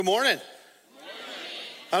Good morning.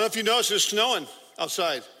 I don't know if you noticed, it's snowing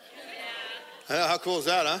outside. How cool is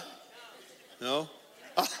that, huh? No?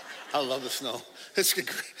 Oh, I love the snow. It's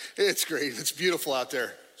great. It's beautiful out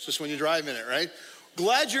there. It's just when you drive in it, right?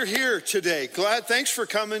 Glad you're here today. Thanks for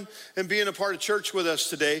coming and being a part of church with us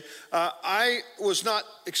today. I was not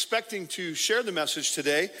expecting to share the message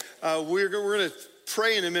today. We're going to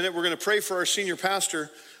pray in a minute. We're going to pray for our senior pastor.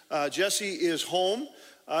 Jesse is home.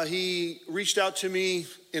 He reached out to me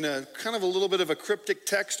in a kind of a little bit of a cryptic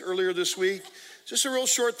text earlier this week. Just a real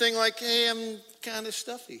short thing like, hey, I'm kind of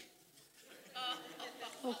stuffy.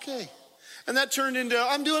 Okay. And that turned into,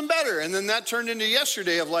 I'm doing better. And then that turned into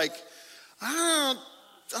yesterday of like, I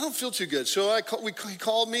don't feel too good. So he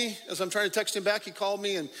called me as I'm trying to text him back. He called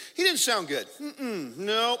me and he didn't sound good.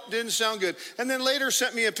 Nope, didn't sound good. And then later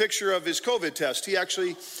sent me a picture of his COVID test. He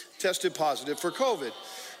actually tested positive for COVID.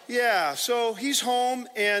 Yeah, so he's home,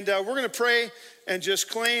 and we're going to pray and just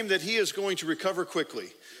claim that he is going to recover quickly.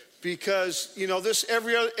 Because, you know, this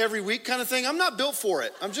every week kind of thing, I'm not built for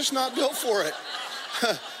it. I'm just not built for it.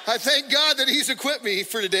 I thank God that he's equipped me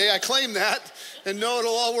for today. I claim that and know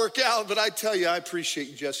it'll all work out. But I tell you, I appreciate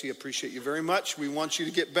you, Jesse. I appreciate you very much. We want you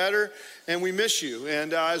to get better, and we miss you.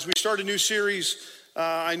 And as we start a new series,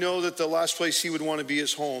 I know that the last place he would want to be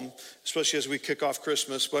is home, especially as we kick off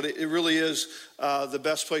Christmas, but it really is the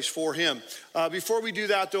best place for him. Before we do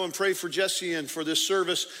that, though, and pray for Jesse and for this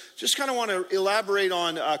service, just kind of want to elaborate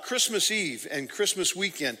on Christmas Eve and Christmas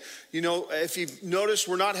weekend. You know, if you've noticed,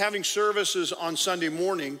 we're not having services on Sunday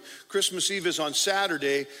morning. Christmas Eve is on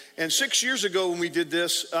Saturday. And 6 years ago when we did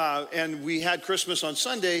this and we had Christmas on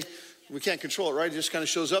Sunday, we can't control it, right? It just kind of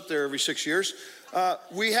shows up there every 6 years.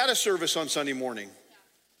 We had a service on Sunday morning.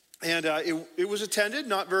 And it was attended,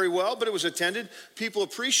 not very well, but it was attended. People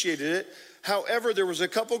appreciated it. However, there was a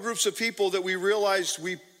couple groups of people that we realized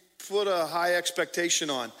we put a high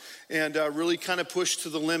expectation on and really kind of pushed to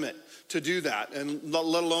the limit to do that, and let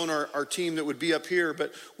alone our team that would be up here.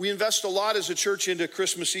 But we invest a lot as a church into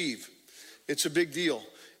Christmas Eve. It's a big deal.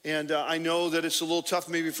 And I know that it's a little tough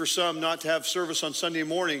maybe for some not to have service on Sunday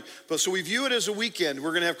morning. But so we view it as a weekend. We're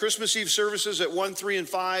going to have Christmas Eve services at 1, 3, and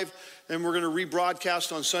 5. And we're going to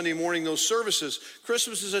rebroadcast on Sunday morning those services.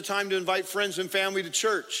 Christmas is a time to invite friends and family to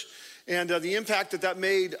church. And the impact that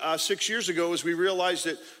made 6 years ago is we realized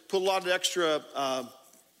it put a lot of extra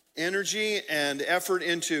energy and effort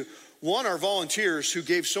into, one, our volunteers who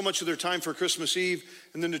gave so much of their time for Christmas Eve,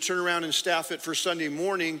 and then to turn around and staff it for Sunday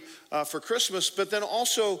morning for Christmas. But then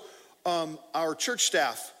also our church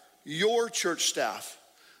staff, your church staff,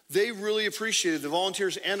 they really appreciated the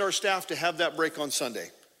volunteers and our staff to have that break on Sunday.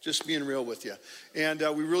 Just being real with you. And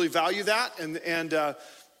we really value that. And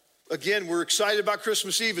again, we're excited about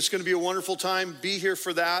Christmas Eve. It's going to be a wonderful time. Be here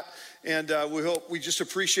for that. And we just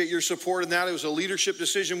appreciate your support in that. It was a leadership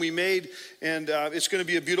decision we made. And it's going to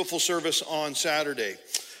be a beautiful service on Saturday.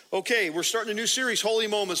 Okay, we're starting a new series, Holy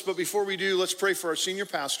Moments. But before we do, let's pray for our senior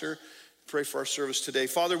pastor. Pray for our service today.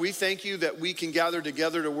 Father, we thank you that we can gather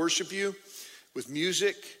together to worship you with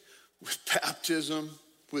music, with baptism,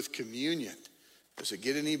 with communion. Does it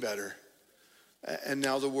get any better? And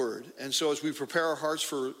now the word. And so as we prepare our hearts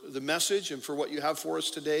for the message and for what you have for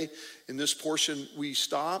us today, in this portion we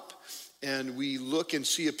stop and we look and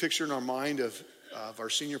see a picture in our mind of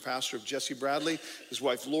our senior pastor, of Jesse Bradley, his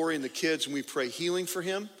wife Lori, and the kids, and we pray healing for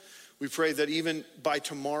him. We pray that even by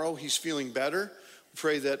tomorrow he's feeling better. We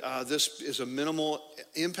pray that this is a minimal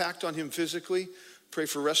impact on him physically. Pray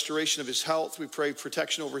for restoration of his health. We pray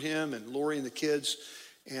protection over him and Lori and the kids.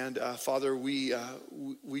 And Father, we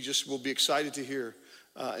just will be excited to hear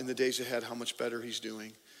in the days ahead how much better he's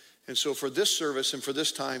doing. And so for this service and for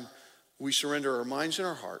this time, we surrender our minds and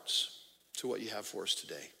our hearts to what you have for us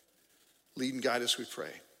today. Lead and guide us, we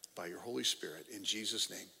pray, by your Holy Spirit. In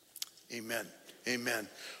Jesus' name, amen. Amen.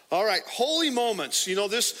 All right, Holy Moments. You know,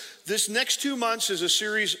 this next 2 months is a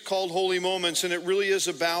series called Holy Moments, and it really is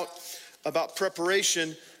about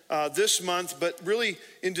preparation this month, but really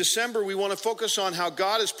in December, we want to focus on how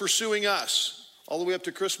God is pursuing us all the way up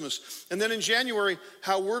to Christmas. And then in January,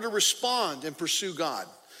 how we're to respond and pursue God.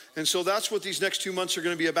 And so that's what these next 2 months are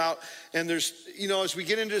going to be about. And there's, you know, as we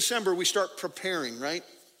get into December, we start preparing, right?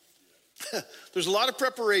 There's a lot of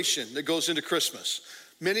preparation that goes into Christmas.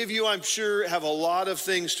 Many of you, I'm sure, have a lot of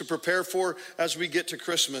things to prepare for as we get to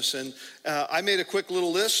Christmas. And I made a quick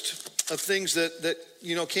little list of things that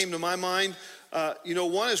you know, came to my mind.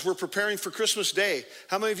 One is we're preparing for Christmas Day.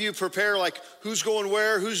 How many of you prepare, like, who's going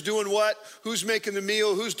where, who's doing what, who's making the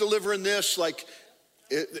meal, who's delivering this? Like,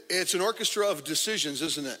 it's an orchestra of decisions,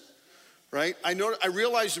 isn't it? Right? I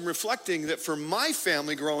realized in reflecting that for my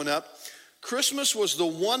family growing up, Christmas was the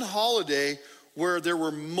one holiday where there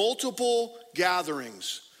were multiple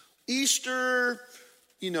gatherings. Easter,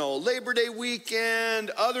 Labor Day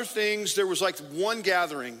weekend, other things. There was like one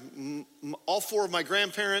gathering. All four of my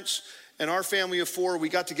grandparents and our family of four, we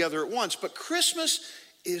got together at once. But Christmas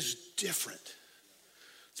is different.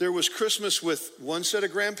 There was Christmas with one set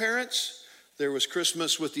of grandparents. There was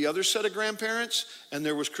Christmas with the other set of grandparents. And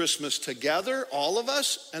there was Christmas together, all of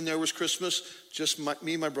us. And there was Christmas just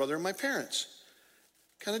me, my brother, and my parents.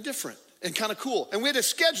 Kind of different and kind of cool. And we had to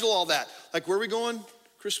schedule all that. Like, where are we going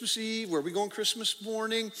Christmas Eve? Where are we going Christmas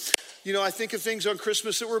morning? I think of things on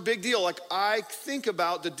Christmas that were a big deal. Like, I think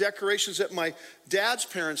about the decorations at my dad's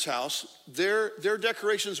parents' house. Their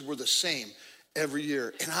decorations were the same every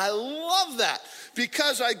year. And I love that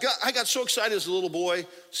because I got so excited as a little boy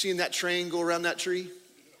seeing that train go around that tree.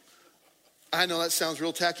 I know that sounds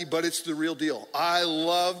real tacky, but it's the real deal. I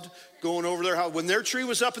loved going over their house. When their tree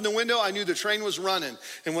was up in the window, I knew the train was running.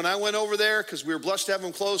 And when I went over there, because we were blessed to have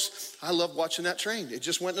them close, I loved watching that train. It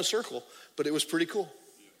just went in a circle, but it was pretty cool.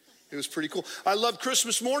 It was pretty cool. I loved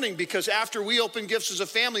Christmas morning because after we opened gifts as a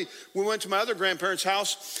family, we went to my other grandparents'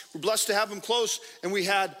 house. We're blessed to have them close, and we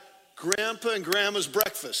had Grandpa and Grandma's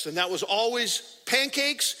breakfast, and that was always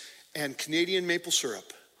pancakes and Canadian maple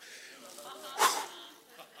syrup.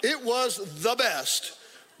 It was the best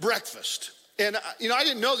breakfast. And, I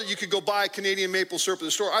didn't know that you could go buy Canadian maple syrup at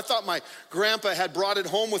the store. I thought my grandpa had brought it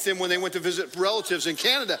home with him when they went to visit relatives in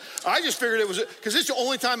Canada. I just figured it was, because it's the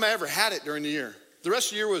only time I ever had it during the year. The rest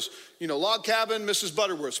of the year was, log cabin, Mrs.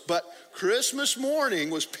 Butterworth's. But Christmas morning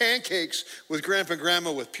was pancakes with Grandpa and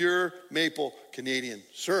Grandma with pure maple Canadian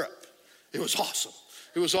syrup. It was awesome.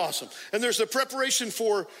 It was awesome. And there's the preparation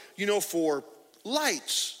for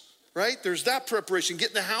lights. Right? There's that preparation,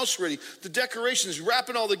 getting the house ready, the decorations,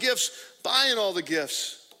 wrapping all the gifts, buying all the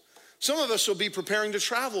gifts. Some of us will be preparing to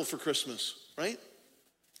travel for Christmas, right?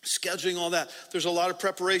 Scheduling all that. There's a lot of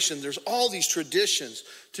preparation. There's all these traditions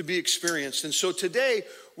to be experienced. And so today,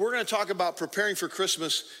 we're going to talk about preparing for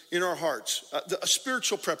Christmas in our hearts, a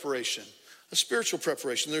spiritual preparation. A spiritual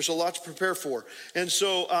preparation. There's a lot to prepare for. And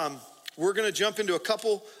so, we're going to jump into a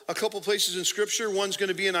couple places in Scripture. One's going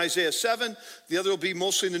to be in Isaiah 7. The other will be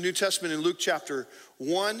mostly in the New Testament in Luke chapter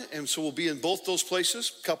 1. And so we'll be in both those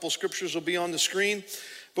places. A couple scriptures will be on the screen.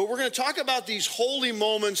 But we're going to talk about these holy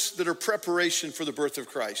moments that are preparation for the birth of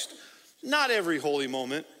Christ. Not every holy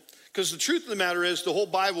moment, because the truth of the matter is the whole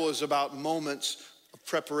Bible is about moments of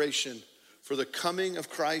preparation for the coming of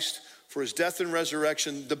Christ, for his death and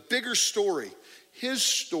resurrection. The bigger story, his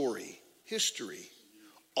story, history,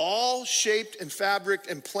 all shaped and fabricked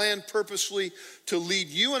and planned purposely to lead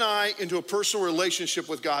you and I into a personal relationship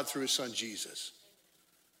with God through his son Jesus.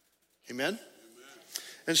 Amen?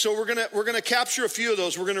 And so we're gonna capture a few of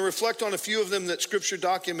those. We're gonna reflect on a few of them that Scripture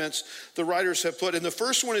documents the writers have put. And the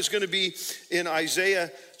first one is gonna be in Isaiah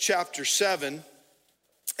chapter 7.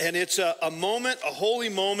 And it's a moment, a holy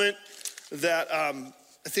moment that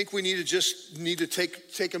I think we need to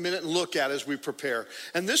take a minute and look at as we prepare.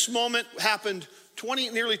 And this moment happened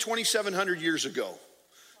nearly 2,700 years ago.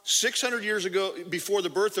 600 years ago, before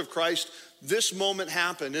the birth of Christ, this moment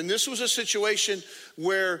happened. And this was a situation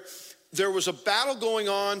where there was a battle going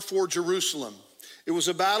on for Jerusalem. It was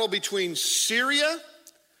a battle between Syria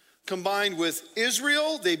combined with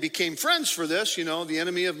Israel. They became friends for this. The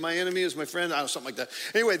enemy of my enemy is my friend. Something like that.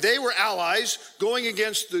 Anyway, they were allies going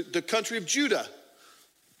against the country of Judah,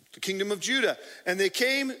 the kingdom of Judah. And they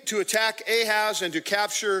came to attack Ahaz and to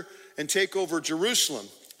capture and take over Jerusalem.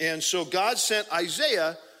 And so God sent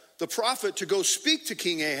Isaiah, the prophet, to go speak to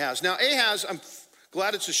King Ahaz. Now, Ahaz, I'm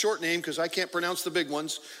glad it's a short name because I can't pronounce the big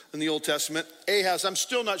ones in the Old Testament. Ahaz, I'm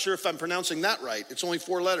still not sure if I'm pronouncing that right. It's only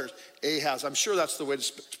 4 letters. Ahaz, I'm sure that's the way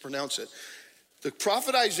to pronounce it. The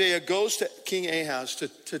prophet Isaiah goes to King Ahaz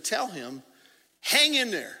to tell him, hang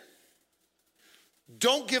in there.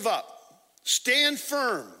 Don't give up. Stand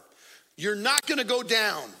firm. You're not going to go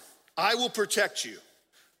down. I will protect you.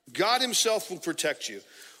 God himself will protect you.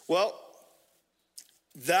 Well,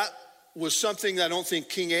 that was something that I don't think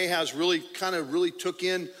King Ahaz really took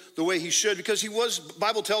in the way he should, because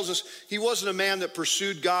Bible tells us he wasn't a man that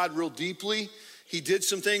pursued God real deeply. He did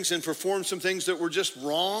some things and performed some things that were just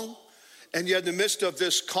wrong. And yet in the midst of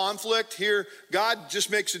this conflict here, God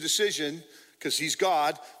just makes a decision, because he's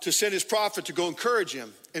God, to send his prophet to go encourage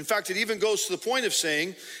him. In fact, it even goes to the point of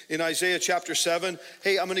saying in Isaiah chapter 7,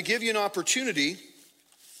 hey, I'm going to give you an opportunity.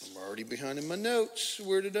 I'm already behind in my notes.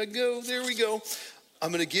 Where did I go? There we go.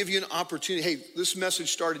 I'm going to give you an opportunity. Hey, this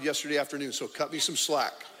message started yesterday afternoon, so cut me some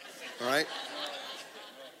slack, all right?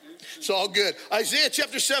 It's all good. Isaiah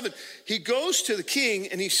chapter 7, he goes to the king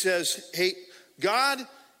and he says, hey, God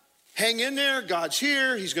hang in there. God's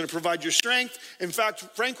here. He's going to provide your strength. In fact,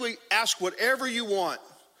 frankly, ask whatever you want.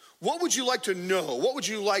 What would you like to know? What would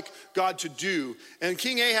you like God to do? And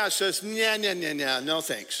King Ahaz says, nah, no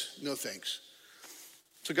thanks, no thanks.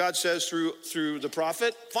 So God says through the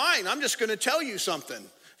prophet, fine, I'm just going to tell you something.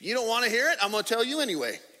 If you don't want to hear it, I'm going to tell you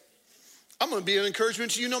anyway. I'm going to be an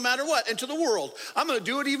encouragement to you no matter what, and to the world. I'm going to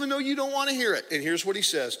do it even though you don't want to hear it. And here's what he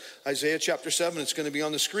says. Isaiah chapter 7, it's going to be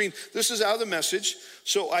on the screen. This is out of the Message.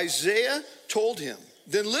 So Isaiah told him,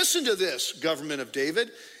 then listen to this, government of David.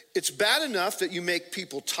 It's bad enough that you make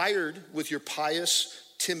people tired with your pious,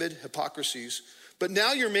 timid hypocrisies, but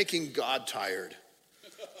now you're making God tired.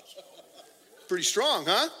 Pretty strong,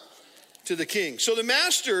 huh? To the king. So the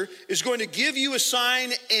master is going to give you a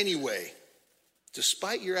sign anyway.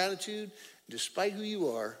 Despite your attitude, despite who you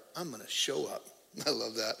are, I'm going to show up. I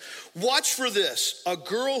love that. Watch for this. A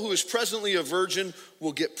girl who is presently a virgin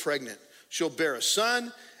will get pregnant. She'll bear a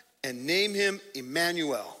son and name him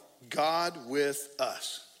Emmanuel, God with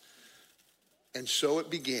us. And so it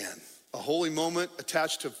began. A holy moment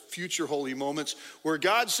attached to future holy moments where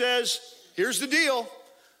God says, here's the deal.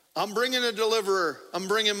 I'm bringing a deliverer. I'm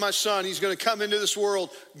bringing my son. He's going to come into this world.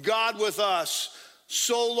 God with us.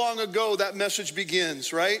 So long ago, that message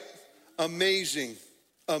begins, right? Amazing,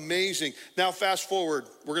 amazing. Now fast forward.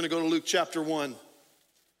 We're going to go to Luke chapter 1.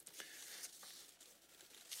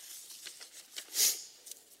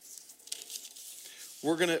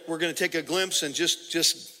 We're going to take a glimpse and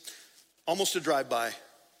just almost a drive-by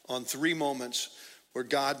on 3 moments where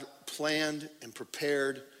God planned and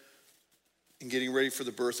prepared in getting ready for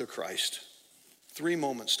the birth of Christ. 3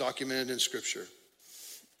 moments documented in Scripture.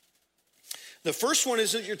 The first one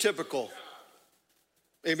isn't your typical.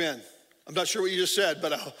 Amen. I'm not sure what you just said,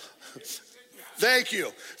 but thank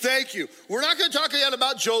you. Thank you. We're not going to talk yet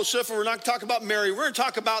about Joseph, and we're not going to talk about Mary. We're going to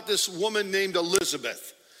talk about this woman named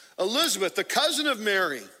Elizabeth. Elizabeth, the cousin of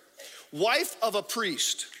Mary, wife of a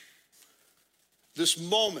priest. This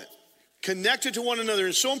moment, connected to one another. And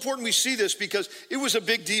it's so important we see this because it was a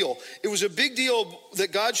big deal. It was a big deal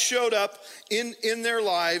that God showed up in their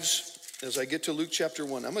lives. As I get to Luke chapter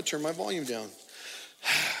 1, I'm going to turn my volume down.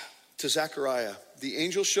 To Zechariah. The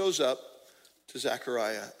angel shows up to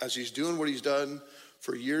Zechariah as he's doing what he's done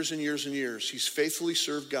for years and years and years. He's faithfully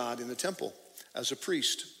served God in the temple as a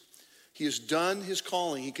priest. He has done his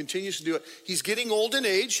calling. He continues to do it. He's getting old in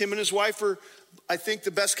age. Him and his wife are, I think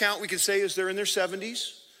the best count we could say is they're in their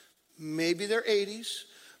 70s. Maybe their 80s.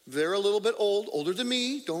 They're a little bit old, older than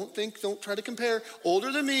me. Don't try to compare.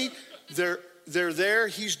 Older than me. They're there.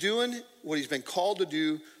 He's doing what he's been called to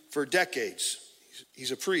do for decades.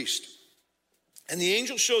 He's a priest. And the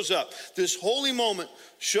angel shows up. This holy moment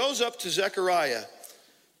shows up to Zechariah.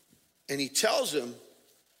 And he tells him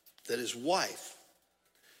that his wife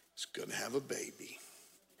is going to have a baby.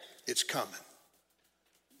 It's coming.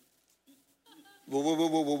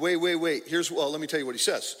 Whoa, wait. Let me tell you what he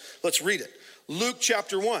says. Let's read it. Luke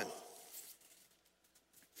chapter 1,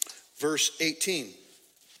 verse 18.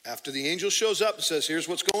 After the angel shows up and says, here's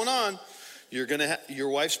what's going on. Your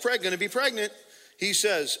wife's going to be pregnant. He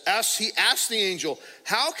says, he asked the angel,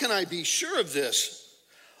 how can I be sure of this?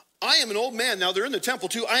 I am an old man. Now they're in the temple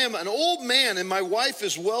too. I am an old man and my wife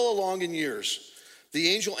is well along in years. The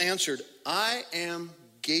angel answered, I am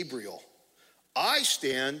Gabriel. I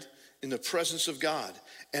stand in the presence of God,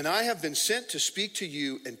 and I have been sent to speak to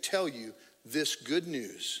you and tell you this good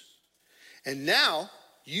news. And now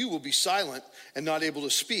you will be silent and not able to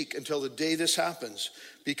speak until the day this happens,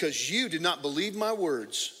 because you did not believe my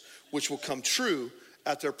words, which will come true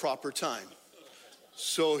at their proper time.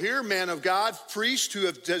 So here, man of God, priest who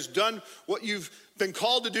has done what you've been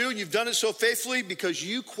called to do, and you've done it so faithfully because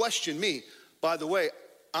you question me. By the way,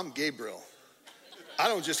 I'm Gabriel. I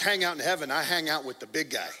don't just hang out in heaven. I hang out with the big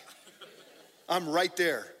guy. I'm right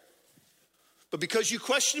there. But because you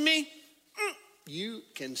question me, you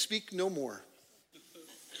can speak no more.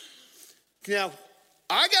 Now,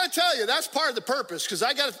 I got to tell you, that's part of the purpose, because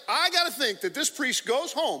I got to think that this priest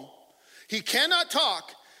goes home, he cannot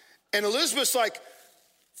talk, and Elizabeth's like,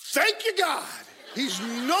 thank you, God. He's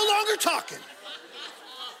no longer talking.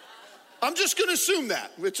 I'm just going to assume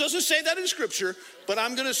that. It doesn't say that in Scripture, but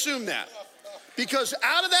I'm going to assume that. Because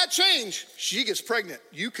out of that change, she gets pregnant.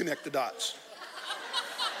 You connect the dots.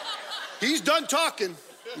 He's done talking.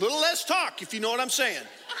 A little less talk, if you know what I'm saying.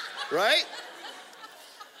 Right?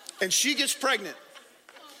 And she gets pregnant.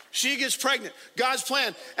 She gets pregnant. God's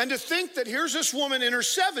plan. And to think that here's this woman in her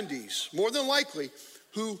 70s, more than likely,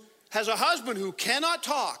 who has a husband who cannot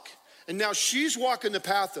talk. And now she's walking the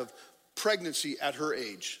path of pregnancy at her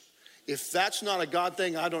age. If that's not a God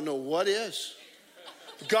thing, I don't know what is.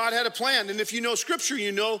 God had a plan. And if you know scripture,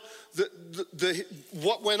 you know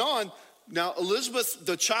what went on. Now, Elizabeth,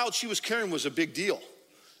 the child she was carrying was a big deal.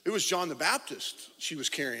 It was John the Baptist she was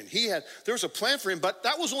carrying. There was a plan for him, but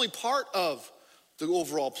that was only part of the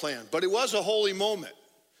overall plan. But it was a holy moment.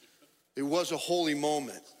 It was a holy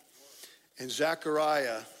moment. And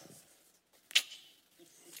Zechariah,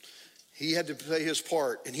 he had to play his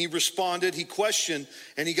part. And he responded, he questioned,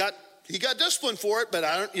 and he got disciplined for it,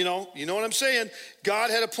 but you know what I'm saying? God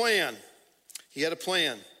had a plan. He had a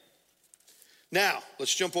plan. Now,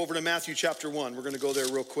 let's jump over to Matthew chapter 1. We're going to go there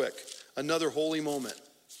real quick. Another holy moment.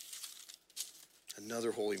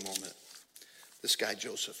 Another holy moment. This guy,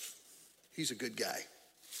 Joseph, he's a good guy.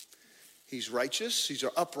 He's righteous. He's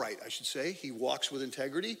upright, I should say. He walks with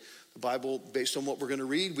integrity. The Bible, based on what we're going to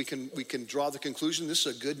read, we can draw the conclusion this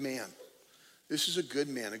is a good man. This is a good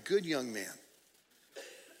man, a good young man.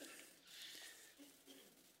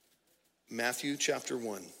 Matthew chapter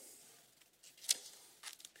 1.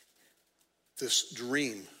 This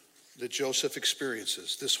dream that Joseph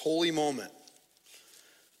experiences, this holy moment.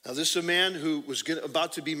 Now, this is a man who was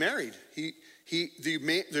about to be married.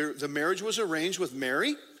 The marriage was arranged with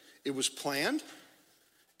Mary. It was planned.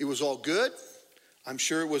 It was all good. I'm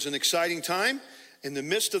sure it was an exciting time. In the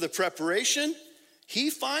midst of the preparation, he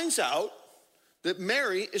finds out that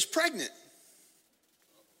Mary is pregnant.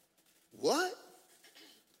 What?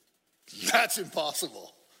 That's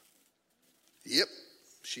impossible. Yep,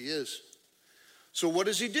 she is. So what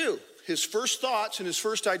does he do? His first thoughts and his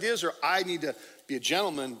first ideas are, I need to be a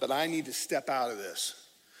gentleman, but I need to step out of this.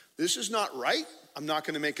 This is not right. I'm not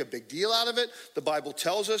going to make a big deal out of it. The Bible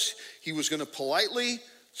tells us he was going to politely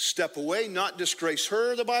step away, not disgrace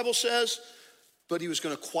her, the Bible says, but he was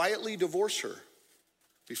going to quietly divorce her.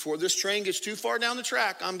 Before this train gets too far down the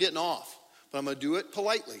track, I'm getting off, but I'm going to do it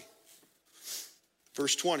politely.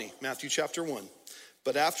 Verse 20, Matthew chapter 1.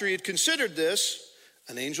 But after he had considered this,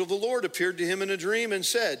 an angel of the Lord appeared to him in a dream and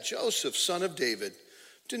said, Joseph, son of David,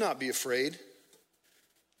 do not be afraid.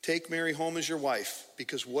 Take Mary home as your wife,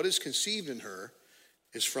 because what is conceived in her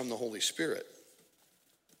is from the Holy Spirit.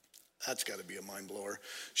 That's got to be a mind blower.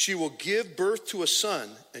 She will give birth to a son,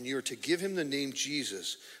 and you are to give him the name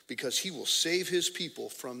Jesus, because he will save his people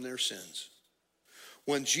from their sins.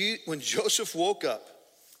 When Joseph woke up,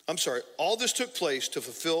 all this took place to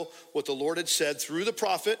fulfill what the Lord had said through the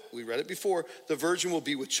prophet. We read it before. The virgin will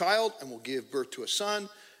be with child and will give birth to a son,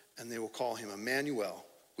 and they will call him Emmanuel,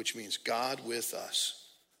 which means God with us.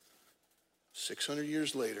 600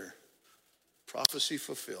 years later, prophecy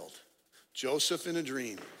fulfilled. Joseph in a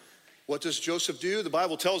dream. What does Joseph do? The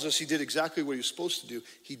Bible tells us he did exactly what he was supposed to do.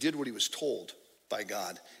 He did what he was told by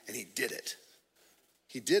God, and he did it.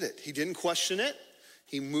 He did it. He didn't question it.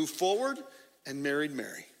 He moved forward and married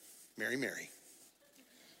Mary. Mary.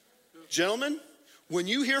 Gentlemen, when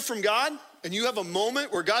you hear from God and you have a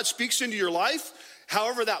moment where God speaks into your life,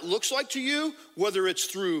 however that looks like to you, whether it's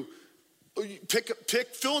through,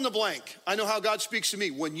 fill in the blank. I know how God speaks to me.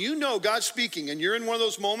 When you know God's speaking and you're in one of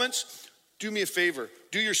those moments, do me a favor.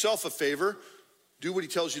 Do yourself a favor. Do what he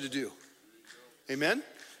tells you to do. Amen?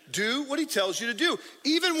 Do what he tells you to do.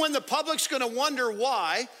 Even when the public's going to wonder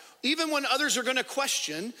why, even when others are going to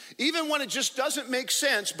question, even when it just doesn't make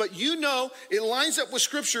sense, but you know it lines up with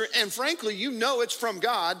scripture, and frankly, you know it's from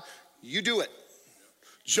God, you do it.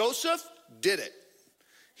 Joseph did it.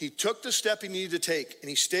 He took the step he needed to take, and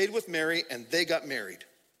he stayed with Mary, and they got married.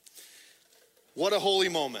 What a holy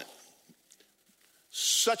moment.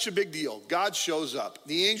 Such a big deal. God shows up.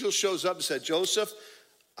 The angel shows up and said, Joseph,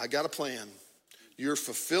 I got a plan. You're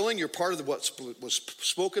fulfilling, you're part of what was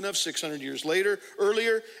spoken of 600 years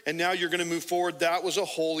earlier, and now you're going to move forward. That was a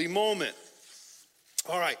holy moment.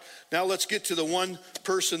 All right, now let's get to the one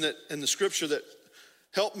person that in the scripture that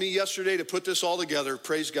helped me yesterday to put this all together,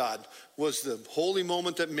 praise God, was the holy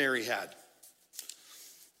moment that Mary had.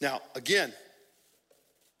 Now, again,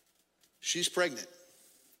 she's pregnant.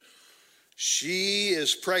 She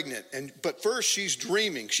is pregnant, but first she's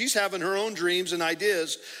dreaming. She's having her own dreams and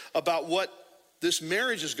ideas about what this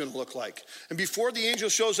marriage is going to look like. And before the angel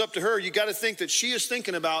shows up to her, you got to think that she is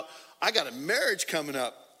thinking about, I got a marriage coming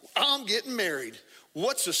up. I'm getting married.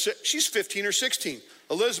 She's 15 or 16.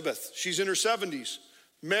 Elizabeth, she's in her 70s.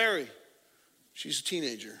 Mary, she's a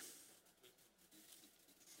teenager.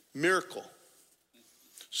 Miracle.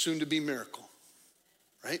 Soon to be miracle.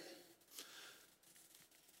 Right?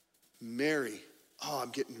 Mary, I'm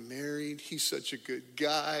getting married. He's such a good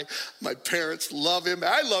guy. My parents love him.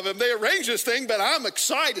 I love him. They arranged this thing, but I'm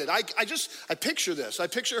excited. I picture this. I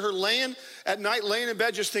picture her laying in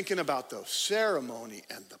bed just thinking about the ceremony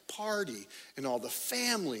and the party and all the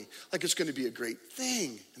family. Like it's going to be a great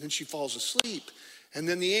thing. And then she falls asleep. And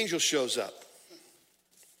then the angel shows up.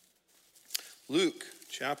 Luke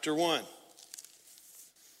chapter 1.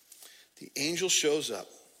 The angel shows up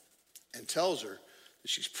and tells her that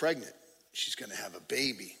she's pregnant. She's going to have a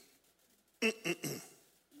baby.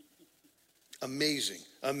 Amazing,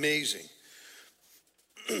 amazing.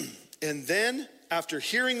 And then after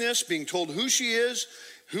hearing this, being told who she is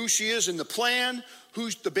in the plan,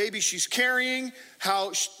 who's the baby she's carrying,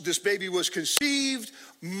 how this baby was conceived,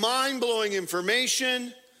 mind-blowing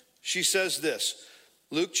information, she says this.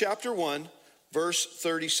 Luke chapter 1, verse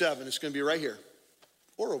 37. It's going to be right here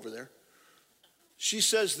or over there. She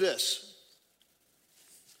says this.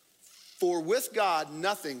 For with God,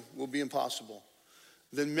 nothing will be impossible.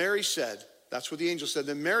 Then Mary said, that's what the angel said.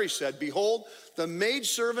 Then Mary said, behold, the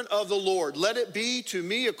maidservant of the Lord, let it be to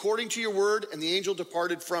me according to your word. And the angel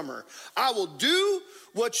departed from her. I will do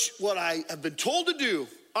what I have been told to do.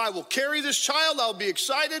 I will carry this child. I'll be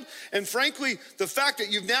excited. And frankly, the fact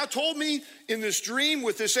that you've now told me in this dream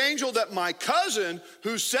with this angel that my cousin,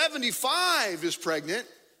 who's 75, is pregnant.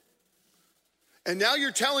 And now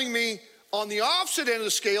you're telling me on the opposite end of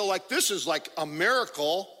the scale, like this is like a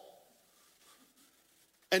miracle.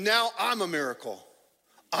 And now I'm a miracle.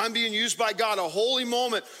 I'm being used by God, a holy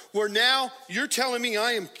moment where now you're telling me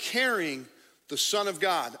I am carrying the Son of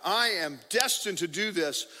God. I am destined to do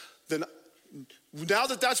this. Then now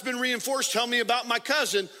that that's been reinforced, tell me about my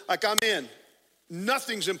cousin, like I'm in.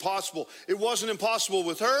 Nothing's impossible. It wasn't impossible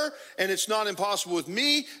with her, and it's not impossible with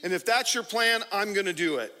me. And if that's your plan, I'm going to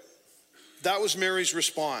do it. That was Mary's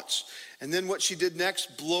response. And then what she did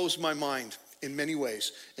next blows my mind in many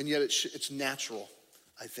ways. And yet it's natural,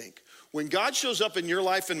 I think. When God shows up in your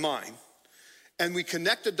life and mine, and we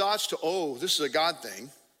connect the dots to, oh, this is a God thing.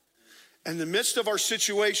 In the midst of our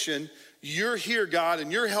situation, you're here, God,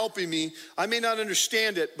 and you're helping me. I may not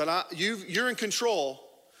understand it, but you're in control.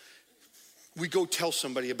 We go tell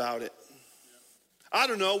somebody about it. I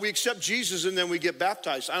don't know. We accept Jesus and then we get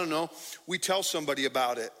baptized. I don't know. We tell somebody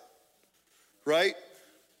about it. Right?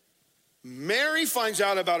 Mary finds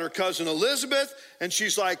out about her cousin Elizabeth, and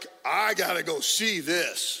she's like, I gotta go see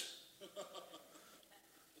this.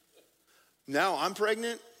 Now I'm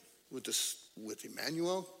pregnant with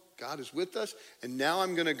Emmanuel. God is with us, and now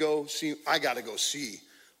I'm gonna go see, I gotta go see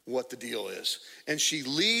what the deal is. And she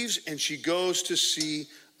leaves and she goes to see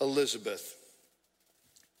Elizabeth.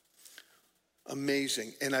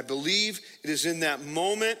 Amazing. And I believe it is in that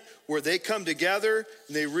moment where they come together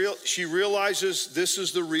and she realizes this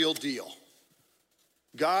is the real deal.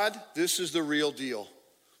 God, this is the real deal.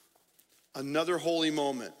 Another holy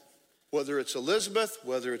moment. Whether it's Elizabeth,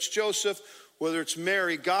 whether it's Joseph, whether it's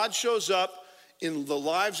Mary, God shows up in the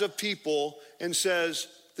lives of people and says,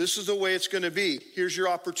 this is the way it's going to be. Here's your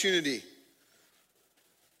opportunity.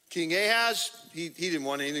 King Ahaz, he didn't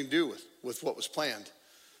want anything to do with what was planned.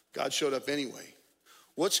 God showed up anyway.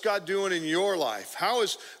 What's God doing in your life?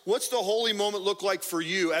 What's the holy moment look like for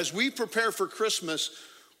you? As we prepare for Christmas,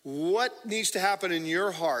 what needs to happen in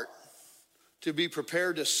your heart to be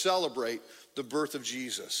prepared to celebrate the birth of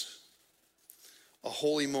Jesus? A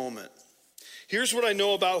holy moment. Here's what I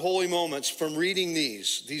know about holy moments from reading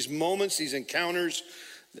these moments, these encounters.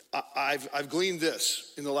 I've gleaned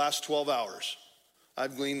this in the last 12 hours.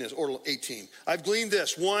 I've gleaned this, or 18. I've gleaned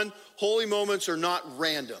this. One, holy moments are not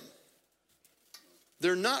random.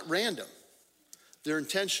 They're not random. They're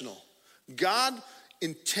intentional. God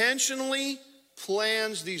intentionally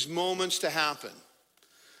plans these moments to happen.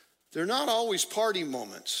 They're not always party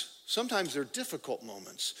moments. Sometimes they're difficult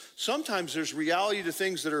moments. Sometimes there's reality to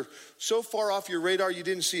things that are so far off your radar you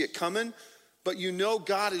didn't see it coming, but you know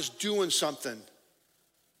God is doing something.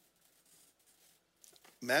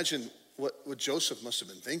 Imagine what Joseph must have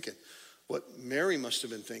been thinking, what Mary must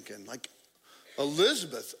have been thinking. Like,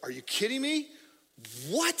 Elizabeth, are you kidding me?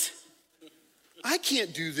 What? I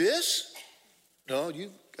can't do this. No,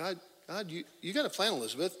 God, you got a plan,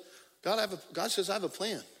 Elizabeth. God says, I have a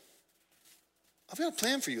plan. I've got a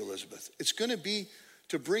plan for you, Elizabeth. It's going to be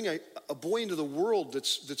to bring a boy into the world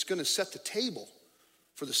that's going to set the table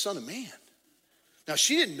for the Son of Man. Now,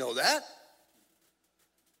 she didn't know that.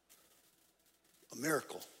 A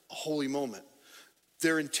miracle, a holy moment.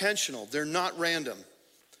 They're intentional. They're not random.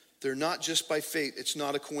 They're not just by fate. It's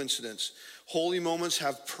not a coincidence. Holy moments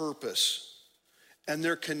have purpose, and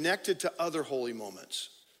they're connected to other holy moments.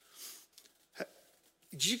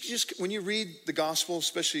 When you read the gospel,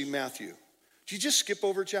 especially Matthew, do you just skip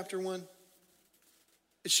over chapter 1?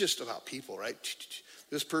 It's just about people, right?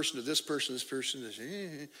 This person to this person, this person.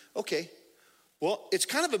 Okay. Well, it's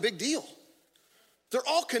kind of a big deal. They're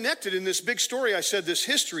all connected in this big story. I said this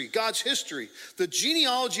history, God's history, the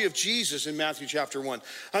genealogy of Jesus in Matthew chapter 1.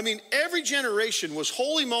 I mean, every generation was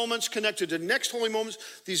holy moments connected to next holy moments.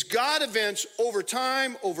 These God events over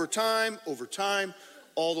time,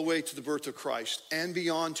 all the way to the birth of Christ and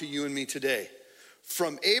beyond to you and me today.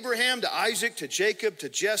 From Abraham to Isaac to Jacob to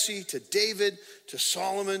Jesse to David to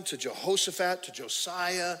Solomon to Jehoshaphat to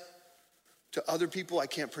Josiah to other people, I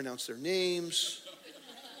can't pronounce their names.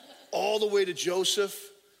 All the way to Joseph,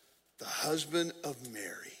 the husband of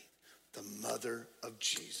Mary, the mother of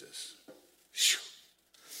Jesus.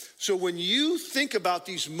 So when you think about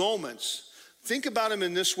these moments, think about them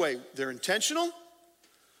in this way. They're intentional.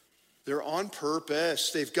 They're on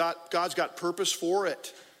purpose. God's got purpose for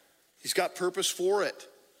it. He's got purpose for it.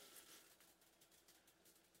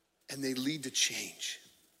 And they lead to change.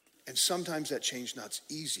 And sometimes that change not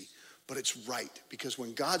easy. But it's right, because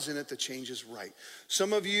when God's in it, the change is right.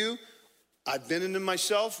 Some of you, I've been in them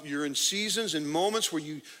myself, you're in seasons and moments where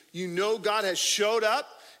you know God has showed up.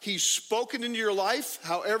 He's spoken into your life.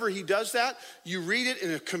 However he does that, you read it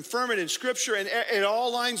and confirm it in scripture and it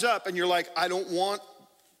all lines up and you're like, I don't want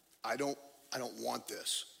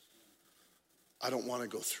this. I don't want to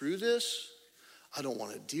go through this. I don't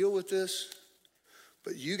want to deal with this.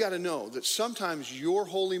 But you got to know that sometimes your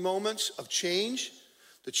holy moments of change,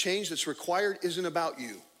 the change that's required, isn't about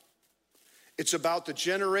you. It's about the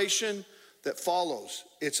generation that follows.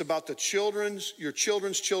 It's about your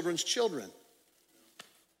children's children.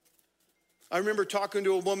 I remember talking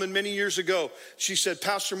to a woman many years ago. She said,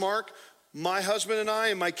 Pastor Mark, my husband and I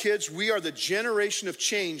and my kids, we are the generation of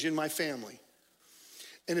change in my family.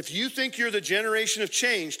 And if you think you're the generation of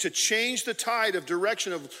change, to change the tide of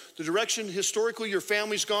the direction historically your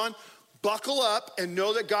family's gone, buckle up and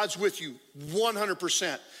know that God's with you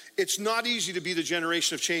 100%. It's not easy to be the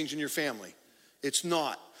generation of change in your family. It's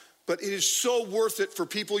not. But it is so worth it for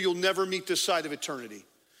people you'll never meet this side of eternity.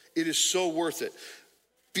 It is so worth it.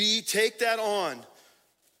 Take that on.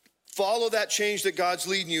 Follow that change that God's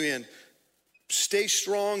leading you in. Stay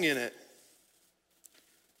strong in it.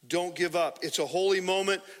 Don't give up. It's a holy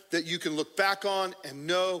moment that you can look back on and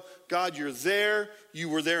know, God, you're there. You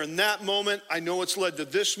were there in that moment. I know it's led to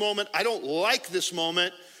this moment. I don't like this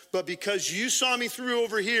moment, but because you saw me through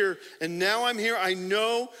over here and now I'm here, I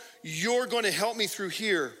know you're going to help me through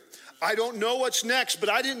here. I don't know what's next, but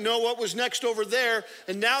I didn't know what was next over there.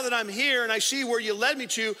 And now that I'm here and I see where you led me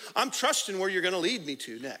to, I'm trusting where you're going to lead me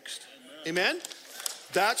to next. Amen?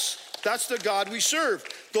 That's the God we serve.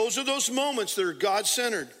 Those are those moments that are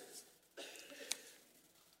God-centered.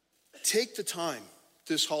 Take the time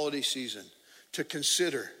this holiday season to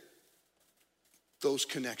consider those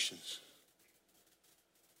connections.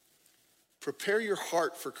 Prepare your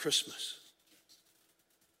heart for Christmas.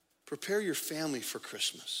 Prepare your family for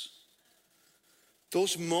Christmas.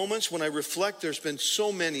 Those moments when I reflect, there's been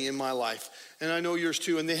so many in my life, and I know yours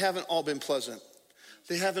too, and they haven't all been pleasant.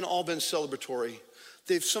 They haven't all been celebratory.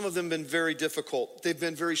 Some of them been very difficult. They've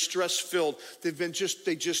been very stress-filled.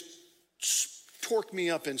 They just torque me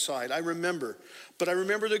up inside. I remember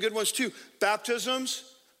the good ones too. Baptisms,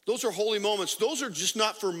 those are holy moments. Those are just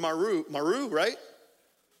not for Maru, right?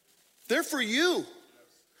 They're for you.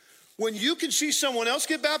 When you can see someone else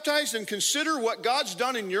get baptized and consider what God's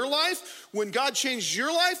done in your life, when God changed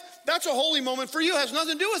your life, that's a holy moment for you. It has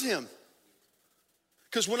nothing to do with him.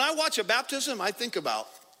 Because when I watch a baptism, I think about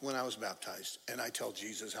when I was baptized and I tell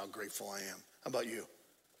Jesus how grateful I am. How about you?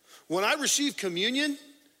 When I receive communion,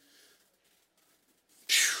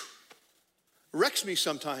 wrecks me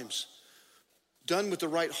sometimes. Done with the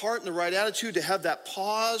right heart and the right attitude, to have that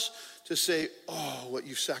pause to say, oh, what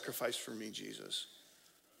you've sacrificed for me, Jesus.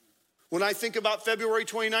 When I think about February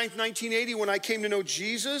 29th, 1980, when I came to know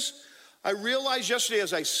Jesus, I realized yesterday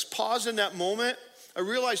as I paused in that moment, I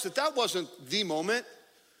realized that wasn't the moment.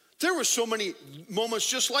 There were so many moments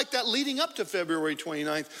just like that leading up to February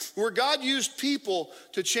 29th, where God used people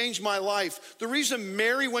to change my life. The reason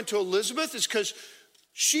Mary went to Elizabeth is because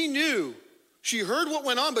she knew, she heard what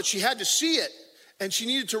went on, but she had to see it. And she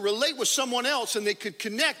needed to relate with someone else and they could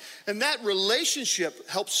connect. And that relationship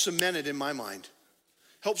helped cement it in my mind.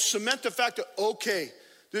 Helped cement the fact that, okay,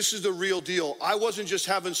 this is the real deal. I wasn't just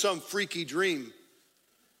having some freaky dream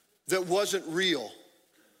that wasn't real.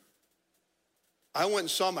 I went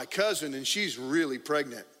and saw my cousin and she's really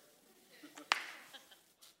pregnant.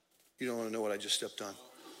 You don't want to know what I just stepped on.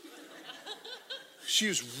 She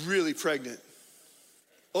was really pregnant.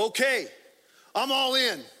 Okay, I'm all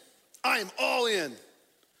in. I am all in.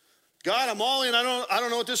 God, I'm all in. I don't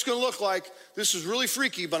know what this is going to look like. This is really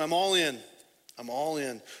freaky, but I'm all in. I'm all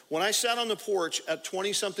in. When I sat on the porch at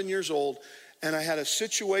 20-something years old and I had a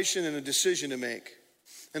situation and a decision to make,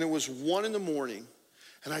 And it was 1 a.m.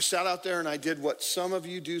 And I sat out there and I did what some of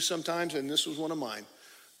you do sometimes, and this was one of mine.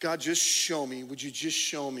 God, just show me. Would you just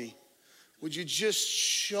show me? Would you just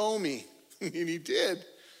show me? And he did.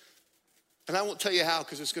 And I won't tell you how,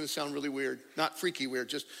 because it's going to sound really weird. Not freaky weird,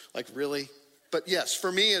 just like, really? But yes,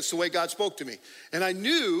 for me, it's the way God spoke to me. And I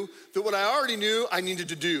knew that what I already knew, I needed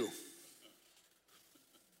to do.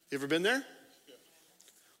 You ever been there?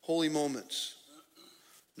 Holy moments.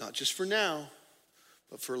 Not just for now,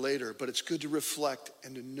 but for later. But it's good to reflect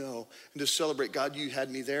and to know and to celebrate. God, you had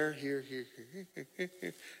me there, here,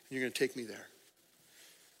 and you're going to take me there.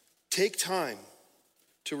 Take time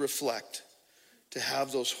to reflect, to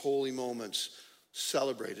have those holy moments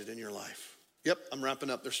celebrated in your life. Yep, I'm wrapping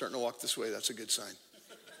up. They're starting to walk this way. That's a good sign.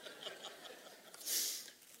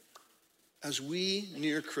 As we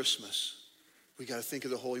near Christmas, we got to think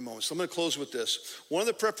of the holy moments. So I'm going to close with this. One of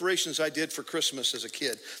the preparations I did for Christmas as a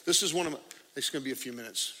kid, this is one of my, it's going to be a few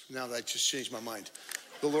minutes now that I just changed my mind.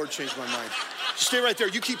 The Lord changed my mind. Stay right there.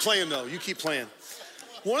 You keep playing, though. You keep playing.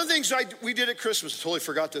 One of the things we did at Christmas, I totally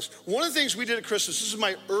forgot this. One of the things we did at Christmas, this is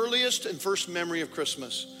my earliest and first memory of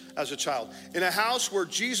Christmas as a child. In a house where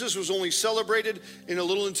Jesus was only celebrated in a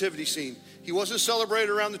little nativity scene. He wasn't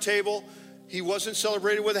celebrated around the table. He wasn't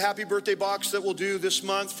celebrated with a happy birthday box that we'll do this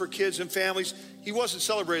month for kids and families. He wasn't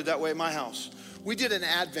celebrated that way at my house. We did an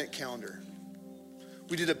Advent calendar.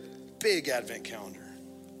 We did a big Advent calendar.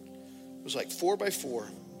 It was like 4x4.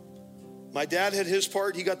 My dad had his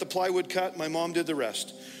part. He got the plywood cut. My mom did the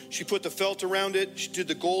rest. She put the felt around it. She did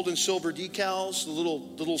the gold and silver decals, the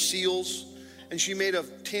little seals. And she made a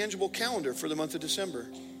tangible calendar for the month of December.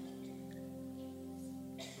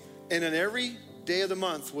 And then every day of the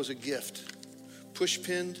month was a gift, push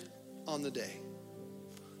pinned on the day.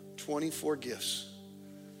 24 gifts.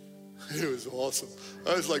 It was awesome.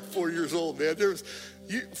 I was like 4 years old, man. There was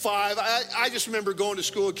 5. I just remember going to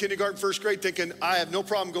school in kindergarten, first grade, thinking I have no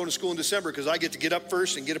problem going to school in December because I get to get up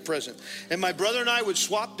first and get a present. And my brother and I would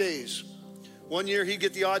swap days. One year he'd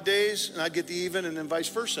get the odd days and I'd get the even, and then vice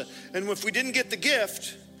versa. And if we didn't get the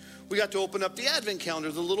gift, we got to open up the Advent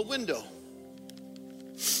calendar, the little window.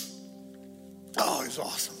 Oh, it was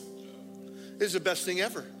awesome. It was the best thing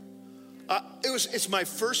ever. It's my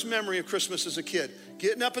first memory of Christmas as a kid,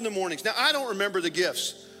 getting up in the mornings. Now, I don't remember the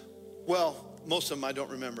gifts. Well, most of them I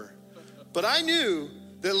don't remember. But I knew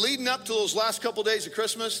that leading up to those last couple days of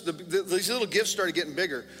Christmas, these little gifts started getting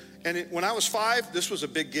bigger. And when I was 5, this was a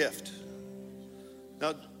big gift.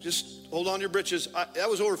 Now, just hold on to your britches. That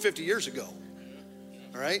was over 50 years ago.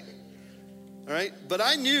 All right? All right? But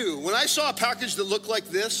I knew, when I saw a package that looked like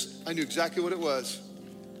this, I knew exactly what it was.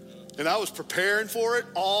 And I was preparing for it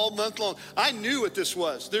all month long. I knew what this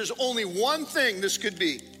was. There's only one thing this could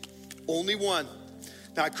be. Only one.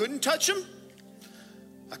 Now, I couldn't touch them.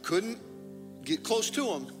 I couldn't get close to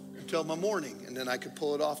them until my morning. And then I could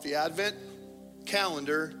pull it off the Advent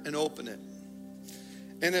calendar and open it.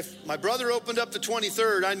 And if my brother opened up the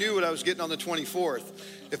 23rd, I knew what I was getting on the 24th.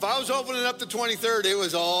 If I was opening up the 23rd, it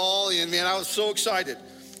was all in, man. I was so excited.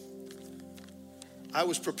 I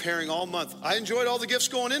was preparing all month. I enjoyed all the gifts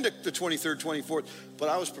going into the 23rd, 24th, but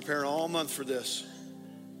I was preparing all month for this.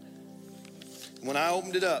 When I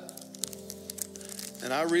opened it up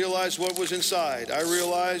and I realized what was inside, I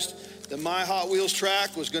realized that my Hot Wheels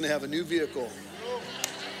track was going to have a new vehicle.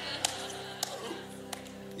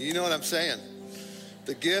 You know what I'm saying?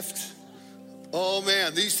 The gift. Oh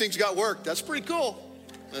man, these things got work. That's pretty cool.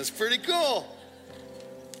 That's pretty cool.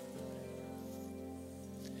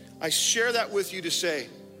 I share that with you to say,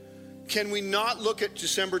 can we not look at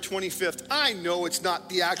December 25th? I know it's not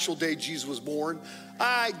the actual day Jesus was born.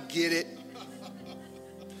 I get it.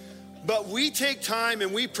 But we take time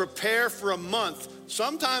and we prepare for a month,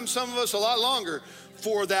 sometimes some of us a lot longer,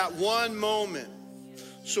 for that one moment.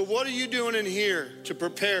 So what are you doing in here to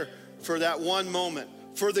prepare for that one moment?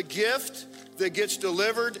 For the gift that gets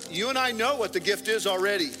delivered, you and I know what the gift is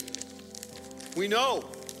already. We know.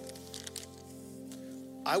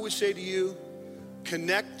 I would say to you,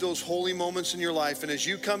 connect those holy moments in your life. And as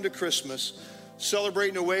you come to Christmas, celebrate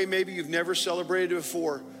in a way maybe you've never celebrated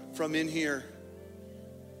before from in here.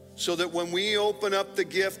 So that when we open up the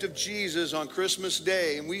gift of Jesus on Christmas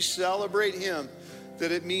Day and we celebrate him,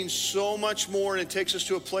 that it means so much more and it takes us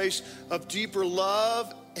to a place of deeper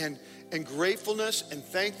love and gratefulness and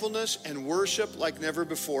thankfulness and worship like never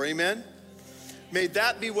before. Amen? May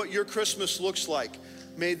that be what your Christmas looks like.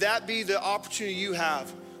 May that be the opportunity you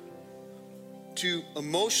have to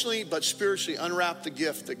emotionally but spiritually unwrap the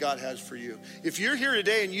gift that God has for you. If you're here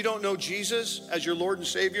today and you don't know Jesus as your Lord and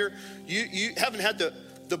Savior, you haven't had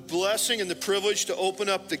the the blessing and the privilege to open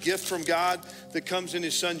up the gift from God that comes in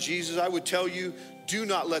his son Jesus, I would tell you, do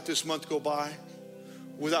not let this month go by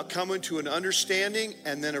without coming to an understanding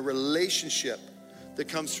and then a relationship that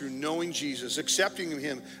comes through knowing Jesus, accepting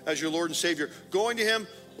him as your Lord and Savior, going to him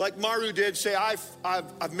like Maru did, say,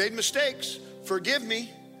 I've made mistakes, forgive me,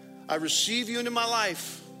 I receive you into my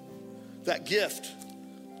life. That gift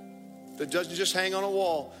that doesn't just hang on a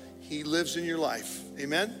wall, he lives in your life.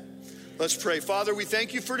 Amen? Let's pray. Father, we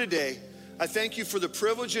thank you for today. I thank you for the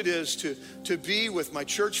privilege it is to be with my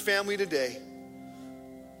church family today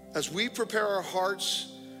as we prepare our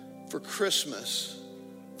hearts for Christmas.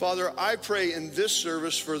 Father, I pray in this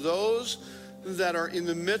service for those that are in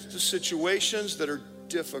the midst of situations that are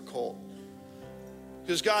difficult.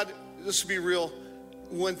 Because God, let's be real,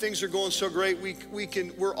 when things are going so great,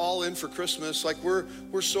 we're all in for Christmas. Like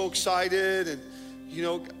we're so excited, and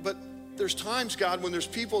but there's times, God, when there's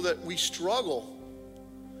people that we struggle.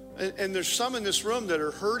 And there's some in this room that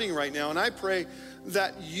are hurting right now. And I pray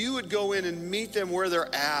that you would go in and meet them where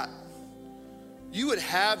they're at. You would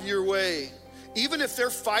have your way. Even if they're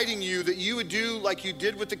fighting you, that you would do like you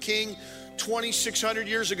did with the king 2,600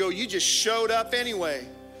 years ago. You just showed up anyway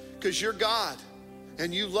because you're God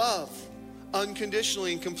and you love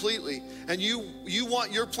unconditionally and completely. And you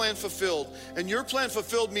want your plan fulfilled. And your plan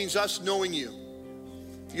fulfilled means us knowing you,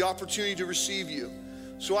 the opportunity to receive you.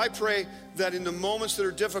 So I pray that in the moments that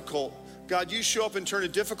are difficult, God, you show up and turn a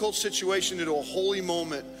difficult situation into a holy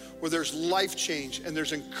moment where there's life change and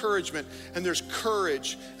there's encouragement and there's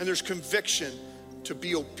courage and there's conviction to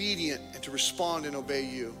be obedient and to respond and obey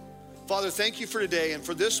you. Father, thank you for today, and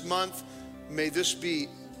for this month, may this be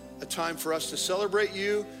a time for us to celebrate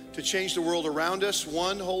you, to change the world around us,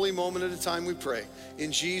 one holy moment at a time, we pray.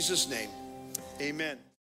 In Jesus' name, amen.